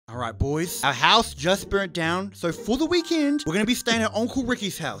Alright, boys. Our house just burnt down, so for the weekend, we're gonna be staying at Uncle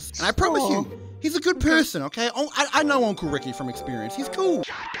Ricky's house. And I promise you, he's a good person, okay? I know Uncle Ricky from experience. He's cool.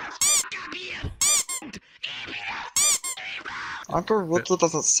 Uncle Ricky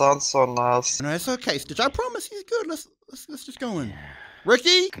doesn't sound so nice. No, it's okay, Stitch. I promise he's good. Let's just go in.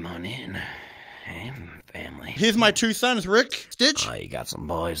 Ricky? Come on in. Hey, family. Here's my two sons, Rick. Stitch? Oh, you got some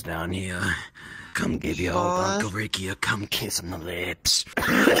boys down here. Come give your old Uncle Ricky a come kiss on the lips.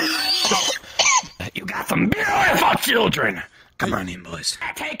 You got some beautiful children. Come on in, boys.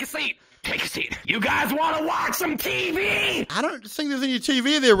 Take a seat. Take a seat. You guys want to watch some TV? I don't think there's any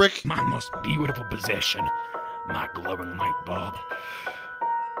TV there, Rick. My most beautiful possession. My glowing light bulb.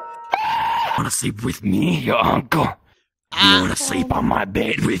 Want to sleep with me, your uncle? You want to sleep on my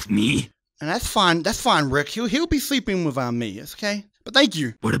bed with me? And that's fine, Rick. He'll be sleeping with me, it's okay? But thank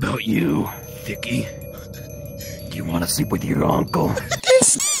you. What about you, Vicky? Do you want to sleep with your uncle?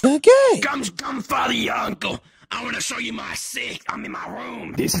 It's okay. Come follow your uncle. I want to show you my I'm in my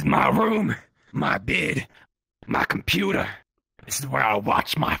room. This is my room, my bed, my computer. This is where I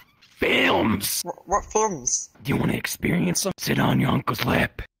watch my films. What films? Do you want to experience them? Sit on your uncle's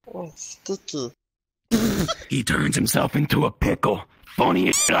lap. Oh, sticky. He turns himself into a pickle.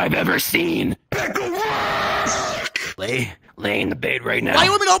 Funniest shit I've ever seen. Pickle work! Lay in the bed right now. Why do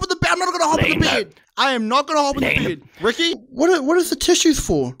you want me to hop in the bed? I'm not gonna hop in the bed. I am not gonna hop in the bed. Ricky, what is the tissues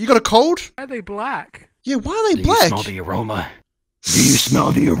for? You got a cold? Why are they black? Yeah, why are they black? black? Do you smell the aroma? Do you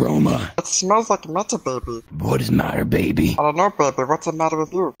smell the aroma? It smells like matter, baby. What is matter, baby? I don't know, baby. What's the matter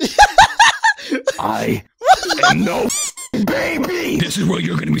with you? I am no baby! This is where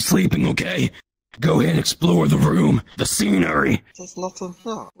you're gonna be sleeping, okay? Go ahead and explore the room, the scenery. There's nothing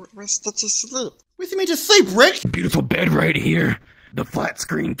here. Where's the to sleep? What do you mean to sleep, Rick? Beautiful bed right here. The flat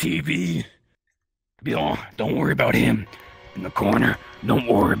screen TV. Don't worry about him. In the corner, don't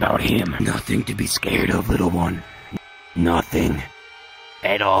worry about him. Nothing to be scared of, little one. Nothing.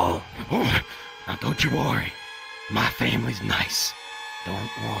 At all. Oh, now don't you worry. My family's nice. Don't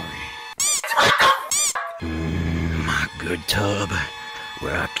worry. My good tub.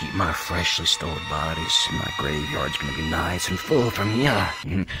 Where I keep my freshly stored bodies. My graveyard's gonna be nice and full from here.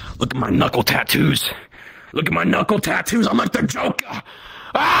 Look at my knuckle tattoos. Look at my knuckle tattoos. I'm like the Joker.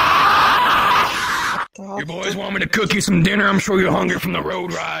 Ah! Your boys want me to cook you some dinner. I'm sure you're hungry from the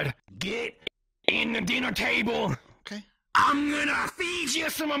road ride. Get in the dinner table. Okay. I'm gonna feed you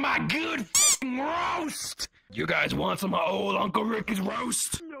some of my good roast. You guys want some of old Uncle Ricky's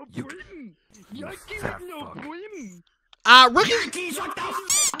roast? No problem. Ricky. Yankees, what the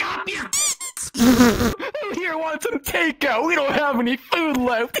up, you? Here, want some takeout? We don't have any food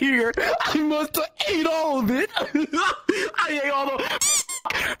left here. I must have ate all of it. I ate all the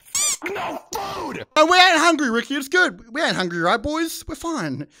no food. No, we ain't hungry, Ricky. It's good. We ain't hungry, right, boys? We're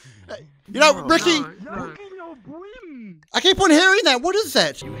fine. You know, Ricky. I keep on hearing that. What is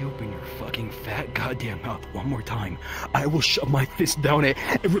that? You open your fucking fat goddamn mouth one more time. I will shove my fist down it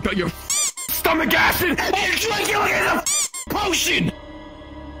and rip out your stomach acid and drink you in a potion!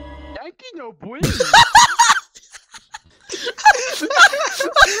 Yankee no bueno.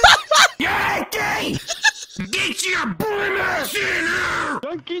 Yankee! Get your brim ass in here!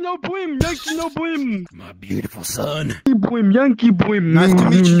 Yankee no bueno. Yankee no bueno. My beautiful son. Yankee bueno. Nice to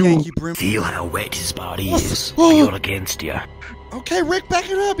meet you, Yankee Brim. Feel how wet his body is. Feel against you. Okay, Rick, back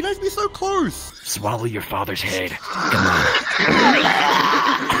it up. You don't have to be so close. Swallow your father's head. Come on.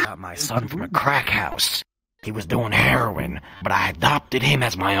 I got my son from a crack house. He was doing heroin, but I adopted him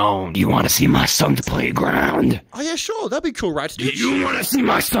as my own. You want to see my son's playground? Oh, yeah, sure. That'd be cool, right, Stitch? You want to see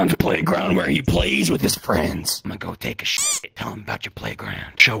my son's playground where he plays with his friends? I'm gonna go take a shit. Tell him about your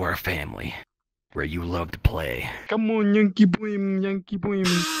playground. Show our family where you love to play. Come on, Yankee bueno. Yankee bueno.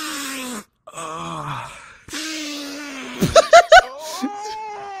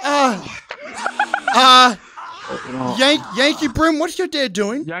 Yankee Brim, what's your dad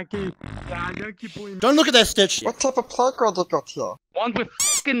doing? Yankee bueno. Don't look at that, Stitch. What type of playground you got here? One with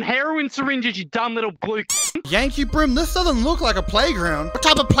fucking heroin syringes, you dumb little blue. Yankee Brim, this doesn't look like a playground. What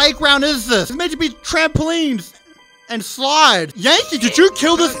type of playground is this? It's meant to be trampolines and slide. Yankee, did you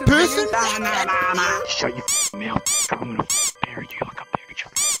kill this person? Shut your mouth. I'm gonna bury you like a baby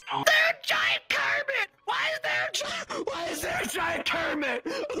child. Oh. There's a giant Kermit! Why is there a giant Kermit?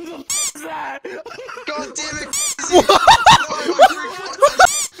 Who the f is that? God damn it!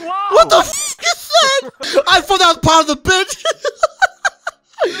 What the f is that? I thought that was part of the bit.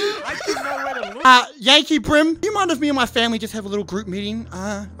 I didn't know where to look. Yankee Brim, do you mind if me and my family just have a little group meeting,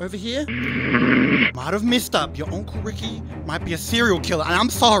 over here? Might have messed up. Your Uncle Ricky might be a serial killer, and I'm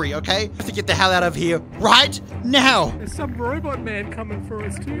sorry, okay? Have to get the hell out of here right now. There's some robot man coming for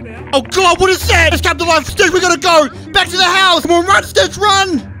us too now. Oh God, what is that? It's Captain Life, Stitch, we gotta go! Back to the house! Come on, run, Stitch,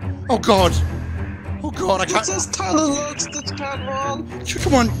 run! Oh God. Oh God, I It's can't. just tiny legs that can't run.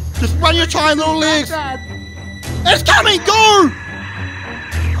 Come on, just run your tiny little legs. It's coming, go!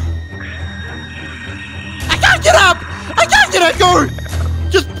 I can't get up! I can't get up, go!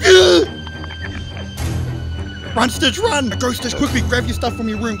 Just, run, Stitch, run! Go, Stitch, quickly, grab your stuff from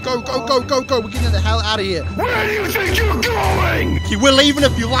your room. Go, go, go, go, go. We're getting the hell out of here. Where do you think you're going? Okay, we're leaving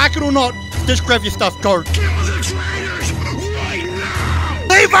if you like it or not. Stitch, grab your stuff, go. Kill the traitors right now!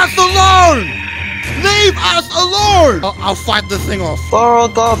 Leave us alone! Leave us alone! I'll fight this thing off. Sorry,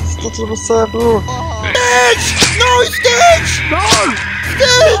 Dad. Stitch will save you. Stitch! No, Stitch! No!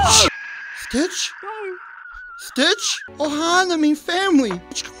 Stitch! Stitch? No! Stitch? Oh, Han, I mean family.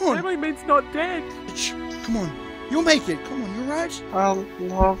 Stitch, come on. Family means not dead. Stitch, come on. You'll make it. Come on, you're right. I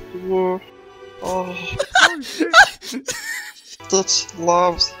love you. Oh, Oh, shit. Stitch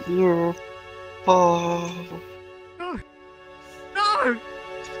loves you. Oh. No! No!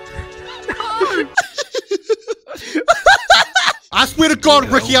 I swear to God,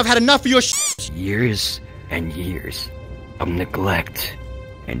 Ricky, I've had enough of your shit. Years and years of neglect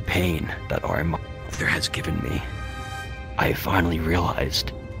and pain that our mother has given me. I finally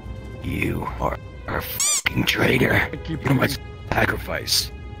realized you are a fucking traitor. You're my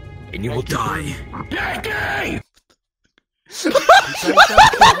sacrifice, and you will die. Yankee!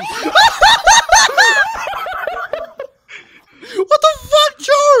 What the fuck,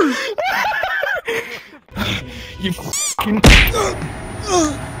 Joe? You fucking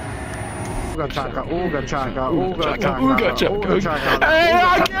Ooga chaka, ooga chaka, ooga chaka, ooga chaka. Hey,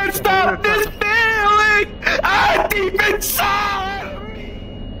 I can't stop this feeling! Deep inside!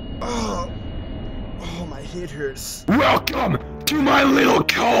 Oh, my head hurts. Welcome to my little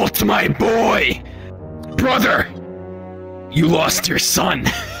cult, my boy! Brother, you lost your son.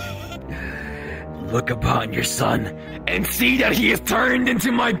 Look upon your son and see that he is turned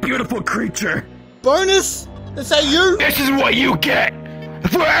into my beautiful creature. Bonus? Is that you? This is what you get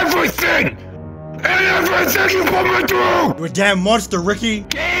for everything! And everything you put me through! You're a damn monster, Ricky.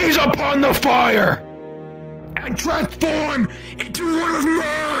 Gaze upon the fire and transform into one of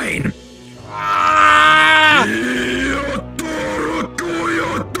mine! Ah!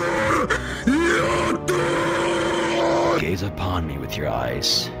 Gaze upon me with your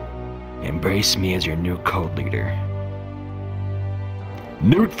eyes. Embrace me as your new code leader.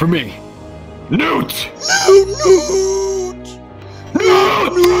 Newt for me! Newt! Newt!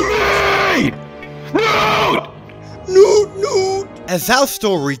 Newt for me! Newt! Newt! As our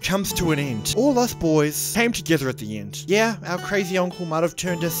story comes to an end, all us boys came together at the end. Yeah, our crazy uncle might have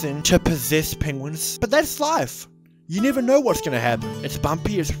turned us in to possess penguins, but that's life. You never know what's gonna happen. It's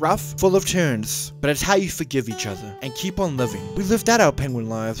bumpy, it's rough, full of turns, but it's how you forgive each other and keep on living. We lived out our penguin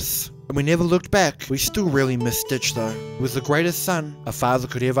lives, and we never looked back. We still really miss Stitch though. He was the greatest son a father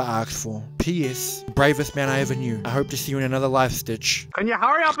could ever ask for. P.S. The bravest man I ever knew. I hope to see you in another life, Stitch. Can you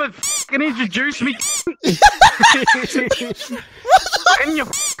hurry up and f***ing introduce me? Can you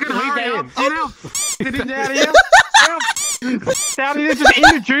f***ing hurry up? Get out of here. Out of here. Just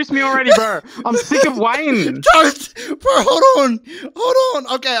introduce me already, bro. I'm sick of waiting. Don't! Bro, hold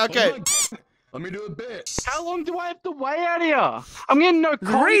on. Okay. Let me do a bit. How long do I have to wait out here? I'm getting no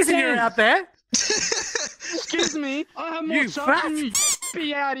The reason you're content. out there. Excuse me. I have more You shots fat. than you.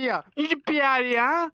 Be out here. You should be out here, huh?